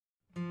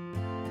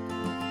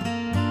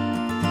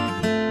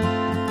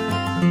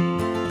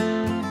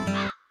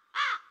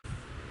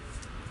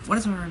What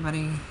is up,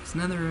 everybody? It's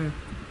another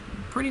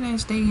pretty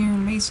nice day here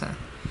in Mesa.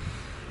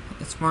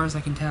 As far as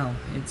I can tell,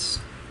 it's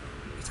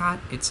hot,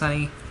 it's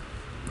sunny.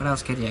 What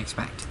else could you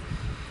expect?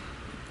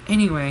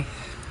 Anyway,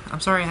 I'm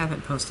sorry I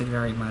haven't posted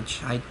very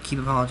much. I keep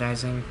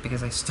apologizing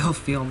because I still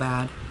feel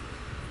bad.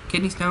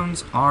 Kidney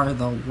stones are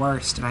the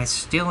worst, and I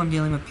still am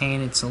dealing with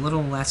pain. It's a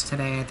little less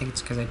today. I think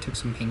it's because I took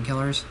some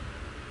painkillers.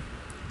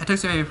 I took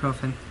some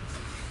ibuprofen.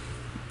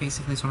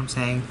 Basically, is what I'm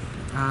saying.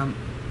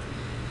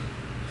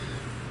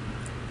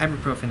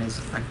 Ibuprofen is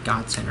a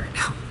godsend right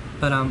now.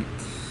 But, I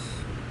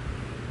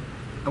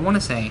want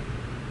to say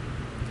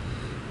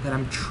that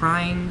I'm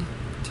trying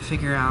to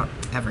figure out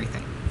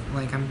everything.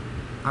 Like, I'm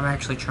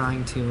actually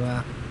trying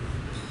to,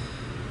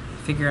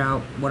 figure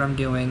out what I'm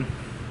doing,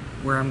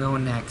 where I'm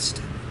going next,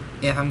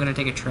 if I'm going to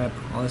take a trip,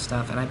 all this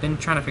stuff. And I've been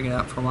trying to figure it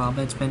out for a while,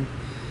 but it's been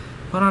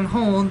put on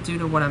hold due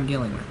to what I'm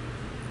dealing with.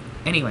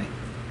 Anyway,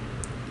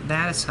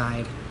 that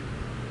aside,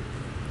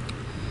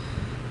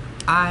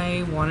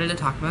 I wanted to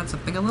talk about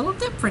something a little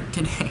different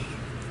today.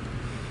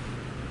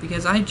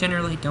 Because I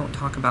generally don't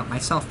talk about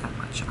myself that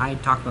much. I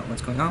talk about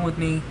what's going on with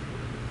me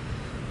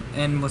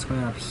and what's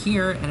going on up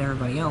here and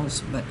everybody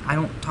else, but I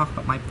don't talk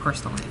about my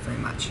personal life very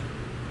much.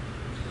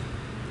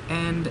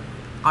 And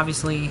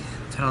obviously,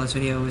 the title of this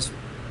video is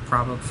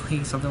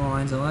probably something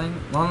along the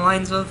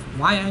lines of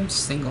why I'm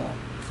single.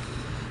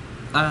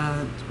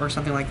 Or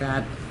something like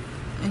that.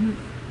 And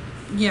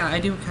yeah, I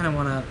do kind of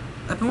want to...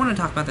 I've been wanting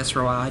to talk about this for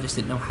a while, I just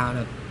didn't know how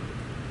to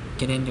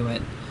get into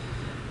it.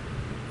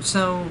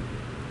 So,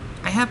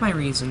 I have my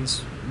reasons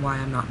why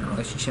I'm not in a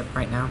relationship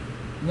right now.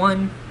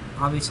 One,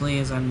 obviously,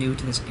 is I'm new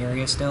to this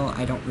area still.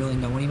 I don't really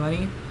know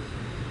anybody.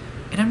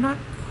 And I'm not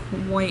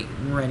quite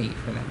ready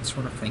for that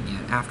sort of thing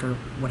yet, after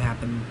what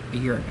happened a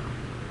year ago.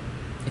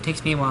 It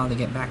takes me a while to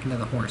get back into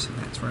the horse of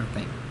that sort of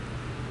thing.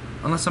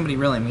 Unless somebody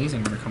really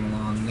amazing were to come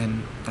along,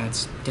 then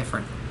that's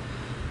different.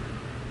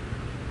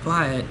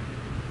 But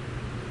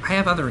I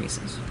have other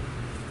reasons.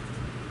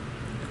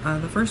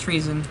 The first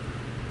reason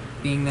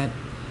being that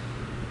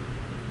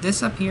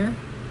this up here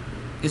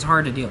is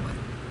hard to deal with.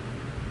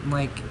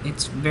 Like,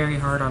 it's very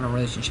hard on a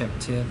relationship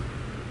to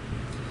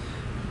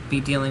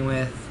be dealing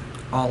with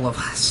all of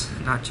us,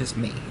 not just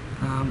me.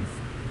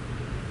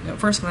 At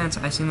first glance,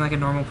 I seem like a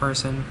normal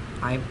person.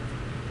 I'm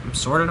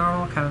sort of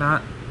normal, kind of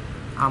not.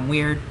 I'm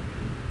weird,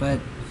 but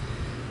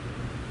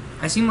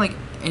I seem like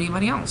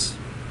anybody else.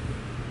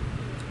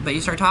 But you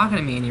start talking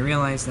to me and you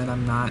realize that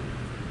I'm not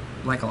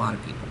like a lot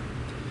of people.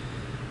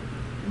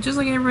 Just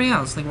like everybody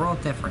else, like, we're all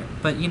different.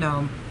 But, you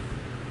know,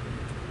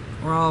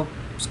 we're all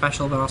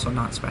special, but also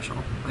not special,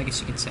 I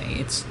guess you could say.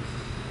 It's,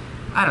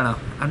 I don't know,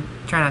 I'm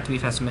trying not to be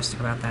pessimistic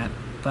about that,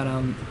 but,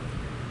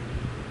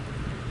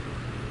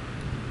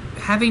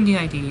 having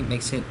DID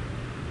makes it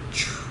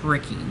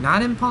tricky,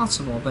 not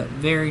impossible, but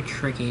very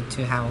tricky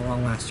to have a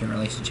long-lasting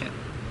relationship.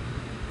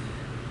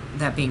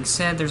 That being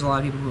said, there's a lot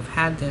of people who've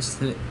had this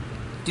that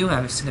do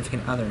have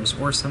significant others,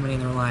 or somebody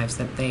in their lives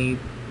that they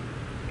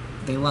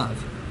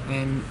love,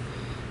 and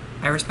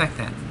I respect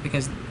that,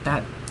 because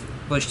that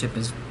relationship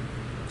is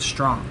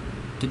strong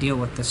to deal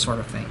with this sort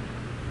of thing.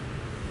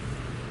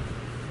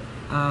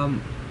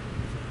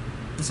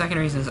 The second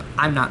reason is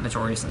I'm not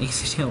notoriously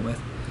easy to deal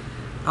with.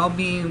 I'll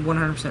be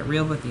 100%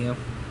 real with you.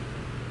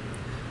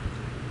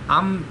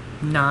 I'm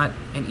not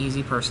an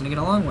easy person to get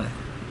along with.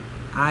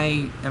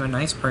 I am a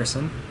nice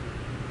person,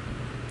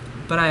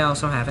 but I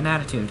also have an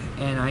attitude,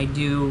 and I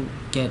do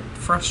get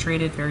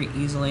frustrated very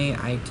easily.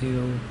 I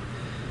do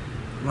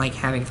like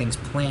having things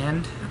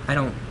planned. I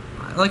don't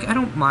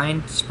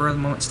mind spur of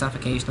the moment stuff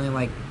occasionally,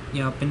 like,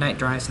 you know, midnight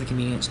drives to the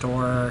convenience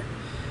store, or,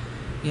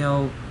 you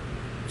know,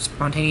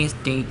 spontaneous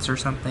dates or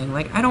something.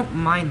 Like, I don't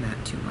mind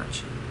that too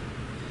much.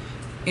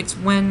 It's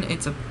when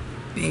it's a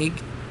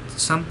big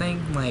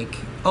something, like,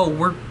 oh,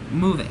 we're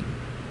moving.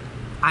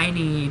 I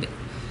need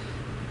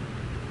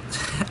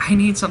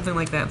something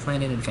like that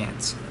planned in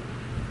advance.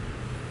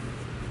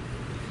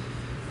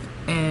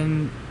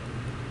 And,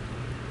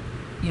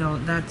 you know,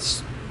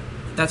 that's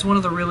one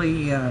of the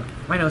really,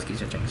 my nose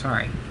keeps itching,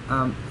 sorry.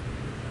 But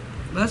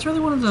that's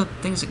really one of the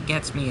things that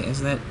gets me,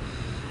 is that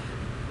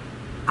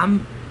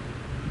I'm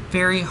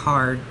very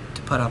hard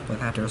to put up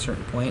with after a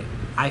certain point.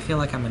 I feel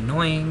like I'm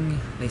annoying.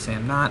 They say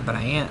I'm not, but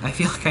I am. I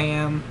feel like I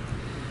am.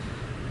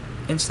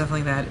 And stuff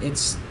like that.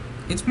 It's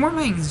more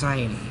my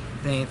anxiety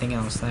than anything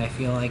else that I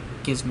feel like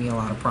gives me a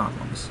lot of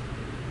problems.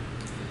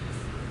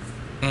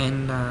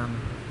 And,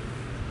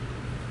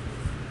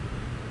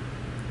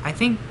 I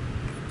think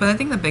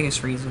the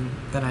biggest reason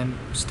that I'm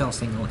still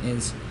single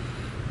is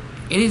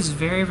it is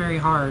very, very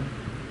hard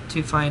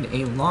to find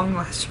a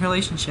long-lasting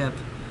relationship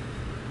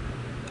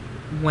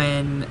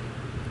when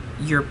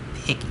you're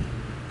picky.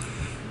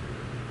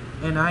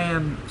 And I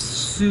am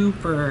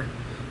super,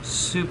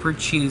 super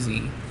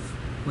choosy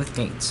with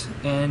dates.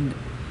 And,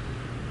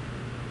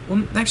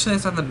 well, actually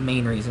that's not the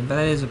main reason, but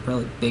that is a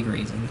really big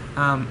reason.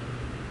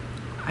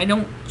 I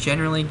don't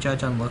generally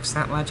judge on looks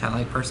that much. I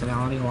like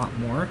personality a lot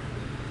more.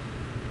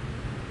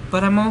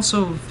 But I'm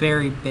also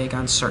very big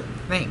on certain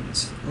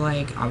things.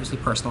 Like, obviously,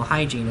 personal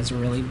hygiene is a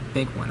really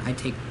big one. I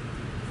take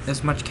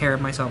as much care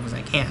of myself as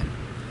I can.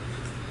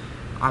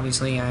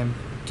 Obviously, I'm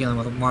dealing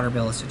with a water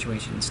bill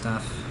situation and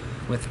stuff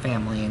with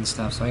family and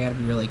stuff, so I gotta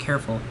be really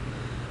careful.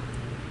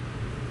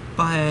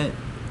 But,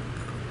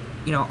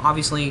 you know,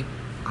 obviously,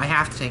 I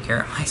have to take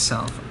care of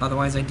myself.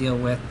 Otherwise, I deal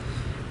with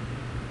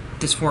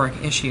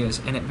dysphoric issues,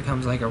 and it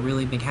becomes like a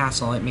really big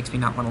hassle. It makes me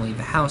not want to leave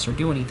the house or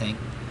do anything.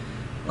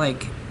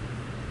 Like,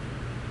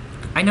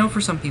 I know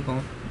for some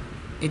people,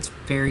 it's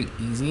very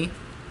easy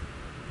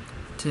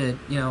to,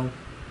 you know,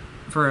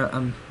 for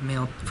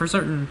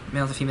certain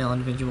male to female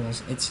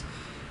individuals, it's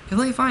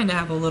completely fine to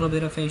have a little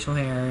bit of facial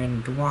hair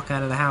and to walk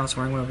out of the house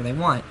wearing whatever they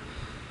want.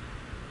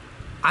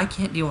 I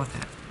can't deal with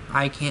that.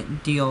 I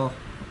can't deal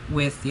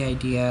with the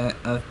idea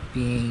of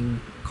being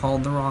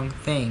called the wrong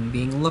thing,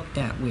 being looked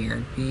at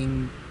weird,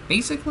 being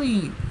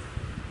basically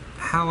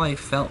how I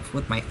felt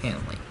with my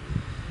family.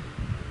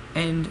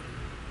 And,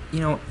 you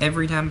know,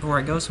 every time before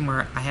I go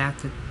somewhere, I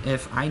have to,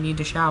 if I need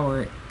to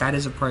shower, that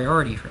is a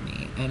priority for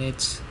me. And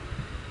it's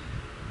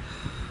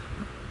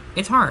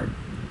hard.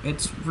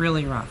 It's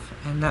really rough.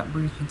 And that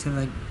brings me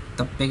to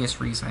the biggest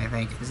reason, I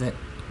think, is that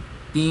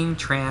being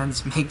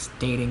trans makes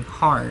dating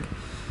hard.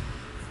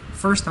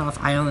 First off,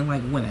 I only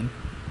like women,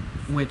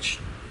 which,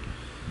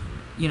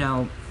 you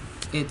know,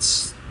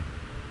 it's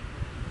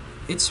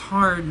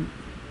hard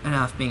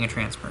enough being a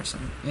trans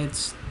person.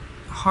 It's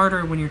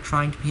harder when you're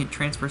trying to be a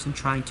trans person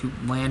trying to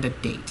land a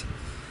date.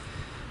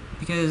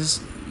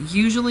 Because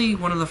usually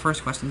one of the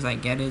first questions I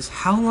get is,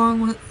 how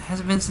long has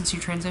it been since you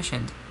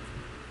transitioned?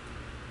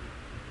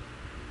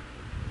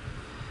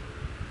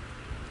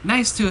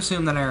 Nice to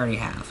assume that I already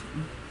have.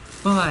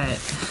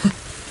 But,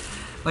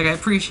 like, I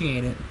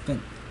appreciate it, but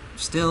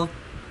still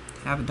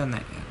haven't done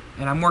that yet.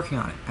 And I'm working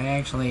on it. I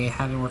actually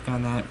have been working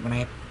on that when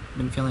I've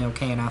been feeling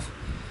okay enough.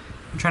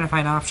 I'm trying to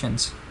find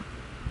options.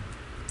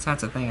 So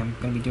that's a thing I'm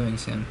going to be doing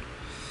soon.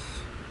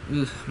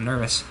 Ooh, I'm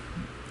nervous.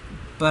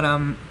 But,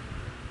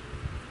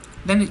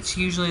 then it's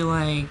usually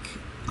like,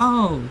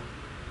 oh,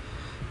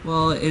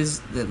 well,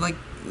 it's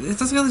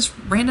just all these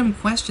random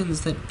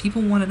questions that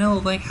people want to know,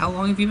 like, how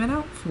long have you been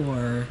out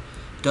for?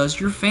 Does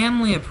your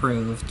family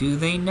approve? Do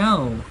they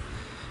know?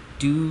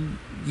 Do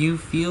you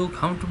feel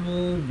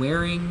comfortable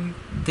wearing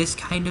this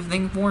kind of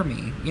thing for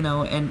me? You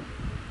know, and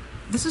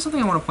this is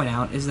something I want to point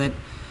out, is that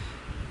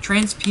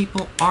trans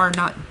people are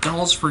not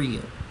dolls for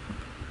you.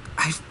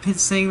 I've been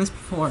saying this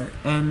before,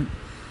 and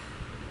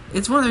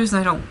it's one of the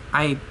reasons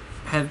I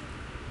have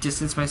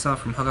distanced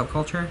myself from hookup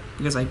culture,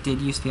 because I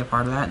did used to be a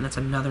part of that, and that's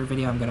another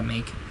video I'm going to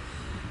make.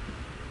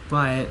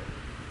 But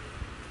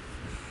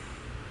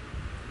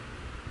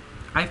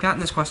I've gotten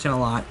this question a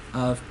lot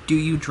of, do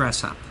you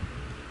dress up?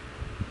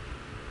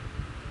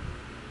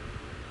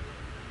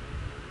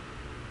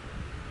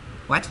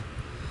 What?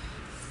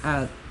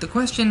 The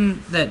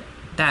question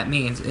that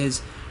means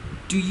is,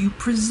 do you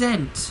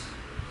present?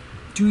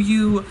 Do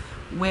you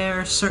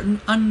wear certain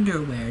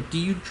underwear? Do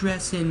you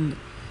dress in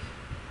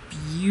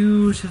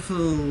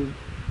beautiful,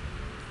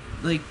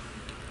 like,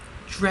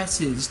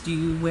 dresses? Do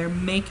you wear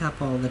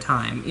makeup all the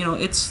time? You know,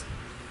 it's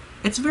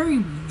very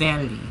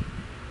vanity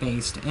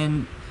based,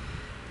 and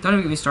don't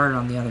even get me started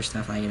on the other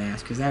stuff I get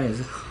asked, because that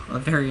is a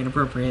very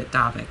inappropriate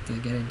topic to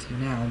get into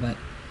now. But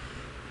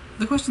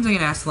the questions I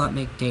get asked a lot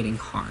make dating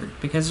hard,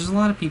 because there's a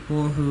lot of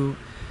people who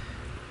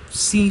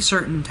see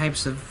certain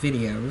types of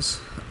videos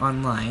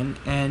online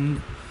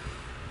and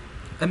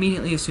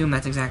immediately assume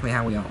that's exactly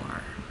how we all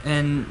are,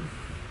 and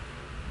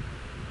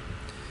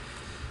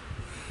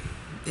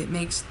it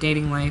makes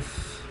dating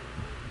life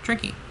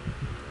tricky.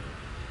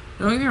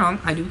 Don't get me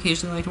wrong, I do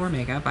occasionally like to wear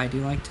makeup. I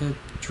do like to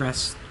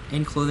dress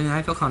in clothing that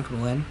I feel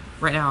comfortable in.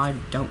 Right now, I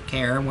don't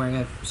care. I'm wearing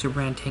a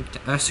Superman tank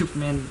top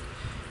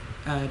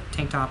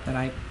that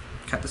I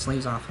cut the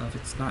sleeves off of.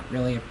 It's not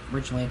really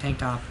originally a tank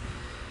top,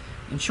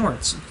 and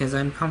shorts, because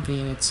I'm comfy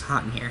and it's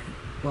hot in here.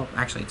 Well,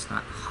 actually, it's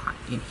not hot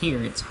in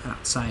here. It's hot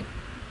outside.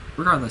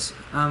 Regardless,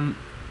 I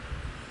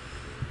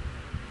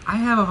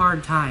have a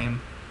hard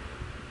time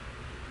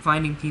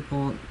finding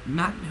people,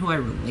 not who I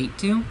relate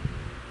to,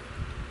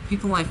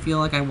 people I feel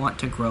like I want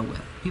to grow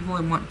with, people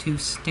I want to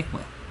stick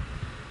with,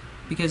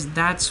 because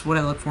that's what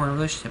I look for in a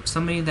relationship,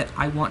 somebody that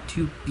I want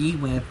to be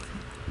with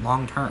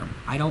long term.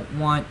 I don't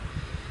want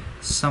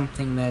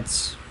something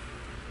that's,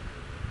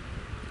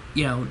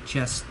 you know,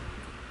 just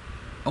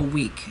a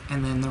week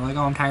and then they're like,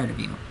 oh, I'm tired of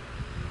you.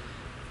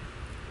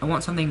 I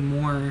want something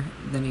more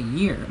than a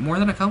year, more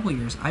than a couple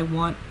years. I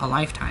want a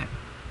lifetime.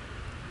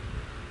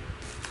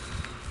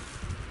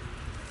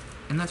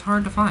 And that's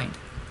hard to find.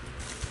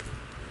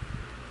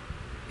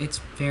 It's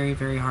very,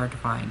 very hard to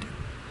find.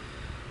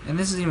 And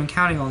this is even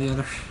counting all the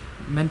other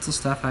mental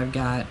stuff I've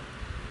got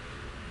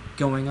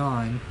going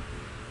on.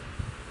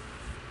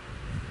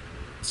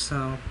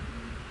 So,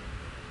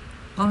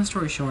 long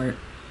story short,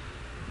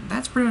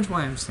 that's pretty much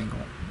why I'm single.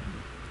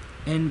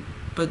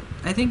 But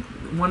I think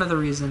one of the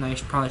reasons I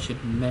probably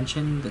should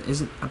mention that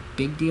isn't a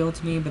big deal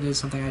to me, but is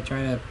something I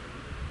try to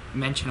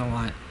mention a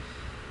lot,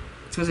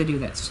 it's because I do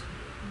this.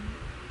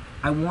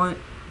 I want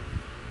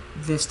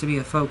this to be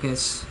a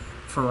focus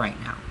for right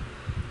now.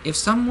 if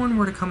someone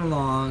were to come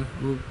along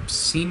who's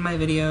seen my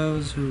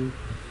videos,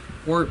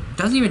 or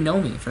doesn't even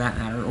know me for that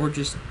matter, or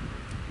just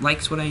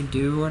likes what I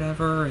do or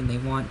whatever, and they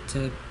want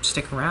to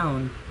stick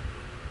around,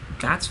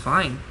 that's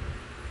fine.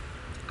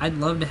 I'd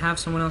love to have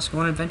someone else go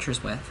on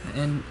adventures with,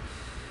 and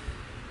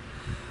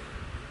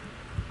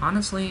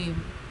honestly,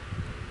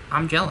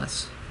 I'm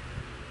jealous.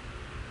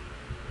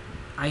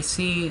 I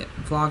see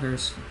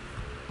vloggers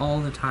all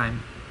the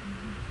time,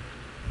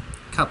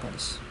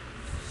 couples,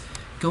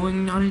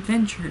 going on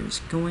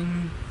adventures,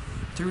 going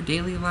through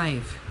daily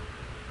life,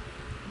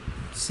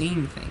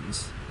 seeing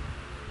things,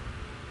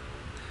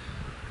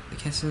 the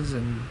kisses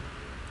and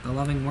the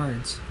loving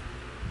words.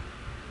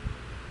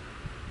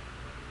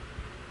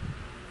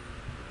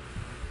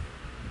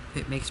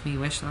 It makes me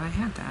wish that I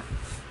had that,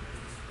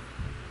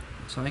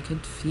 so I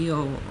could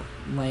feel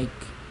like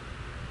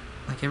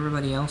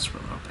everybody else for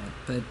a little bit,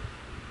 but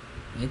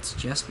it's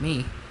just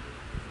me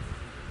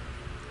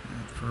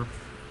for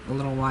a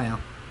little while.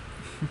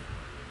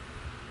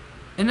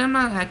 And I'm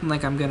not acting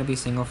like I'm gonna be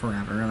single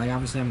forever, like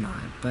obviously I'm not,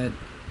 but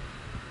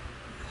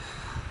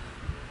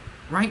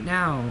right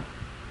now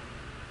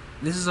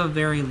this is a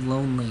very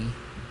lonely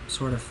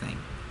sort of thing.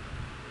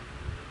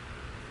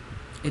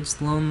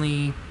 It's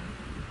lonely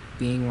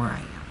being where I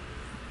am,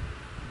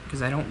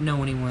 because I don't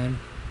know anyone.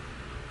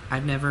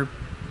 I've never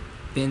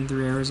been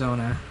through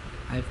Arizona.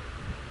 I've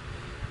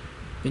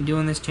been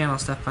doing this channel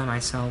stuff by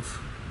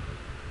myself,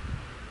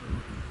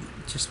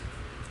 just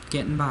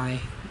getting by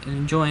and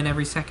enjoying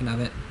every second of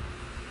it.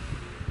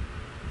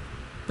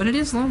 But it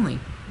is lonely.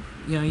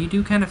 You know, you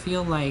do kind of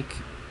feel like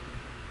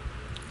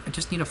I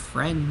just need a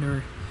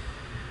friend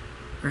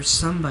or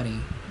somebody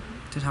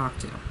to talk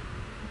to.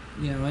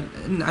 You know,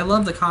 and I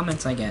love the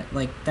comments I get.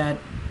 Like, that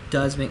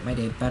does make my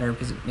day better,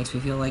 because it makes me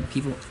feel like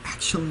people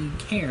actually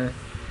care.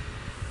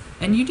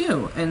 And you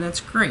do, and that's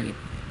great.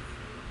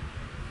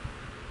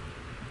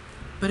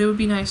 But it would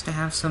be nice to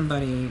have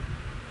somebody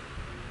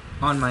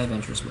on my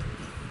adventures with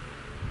me.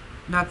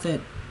 Not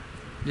that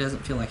it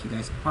doesn't feel like you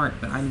guys aren't,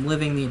 but I'm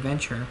living the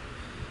adventure,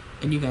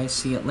 and you guys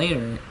see it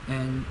later,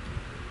 and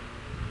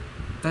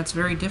that's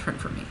very different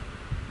for me.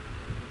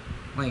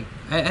 Like,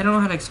 I don't know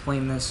how to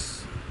explain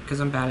this, because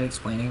I'm bad at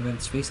explaining, but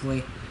it's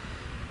basically,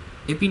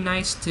 it'd be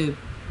nice to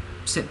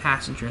sit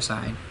passenger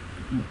side,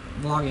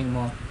 vlogging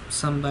while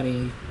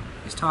somebody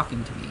is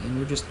talking to me, and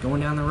we're just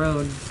going down the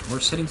road, or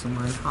sitting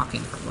somewhere and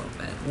talking for a little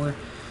bit, or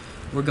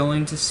we're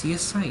going to see a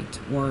site,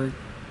 or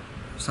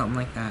something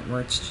like that, where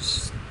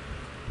it's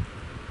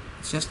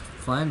just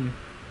fun,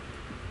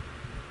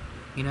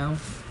 you know?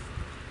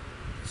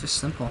 It's just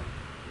simple.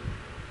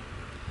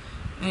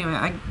 Anyway,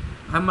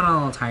 I'm on a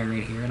little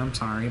tirade here, and I'm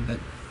sorry, but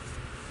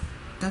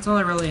that's all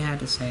I really had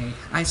to say.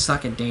 I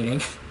suck at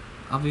dating.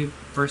 I'll be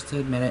first to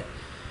admit it.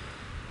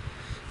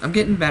 I'm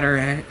getting better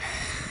at it.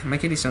 My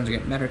kidney stones are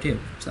getting better too,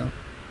 so.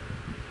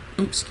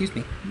 Oops, excuse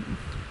me.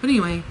 But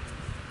anyway,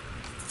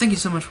 thank you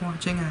so much for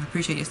watching. I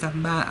appreciate you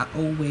stopping by. I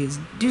always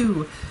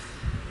do.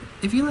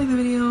 If you like the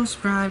video,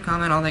 subscribe,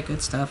 comment, all that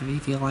good stuff if you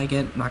feel like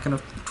it. I'm not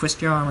gonna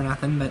twist your arm or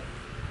nothing, but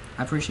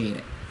I appreciate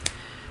it.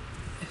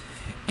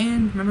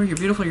 And remember, you're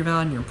beautiful, you're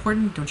valid, and you're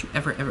important. Don't you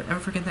ever, ever, ever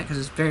forget that, because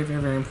it's very,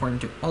 very, very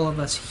important to all of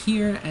us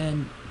here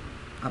and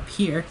up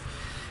here.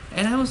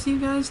 And I will see you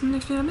guys in the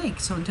next video I make.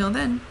 So until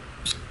then,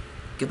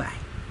 goodbye.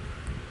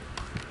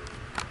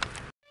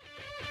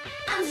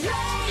 I'm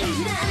strange,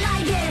 not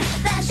like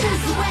it. That's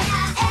just the way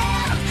I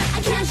am.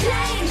 I can't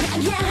change, I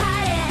can't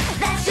hide it.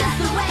 That's just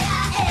the way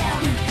I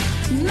am.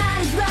 Might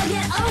as well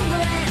get over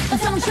it, but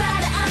don't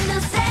try to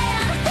understand.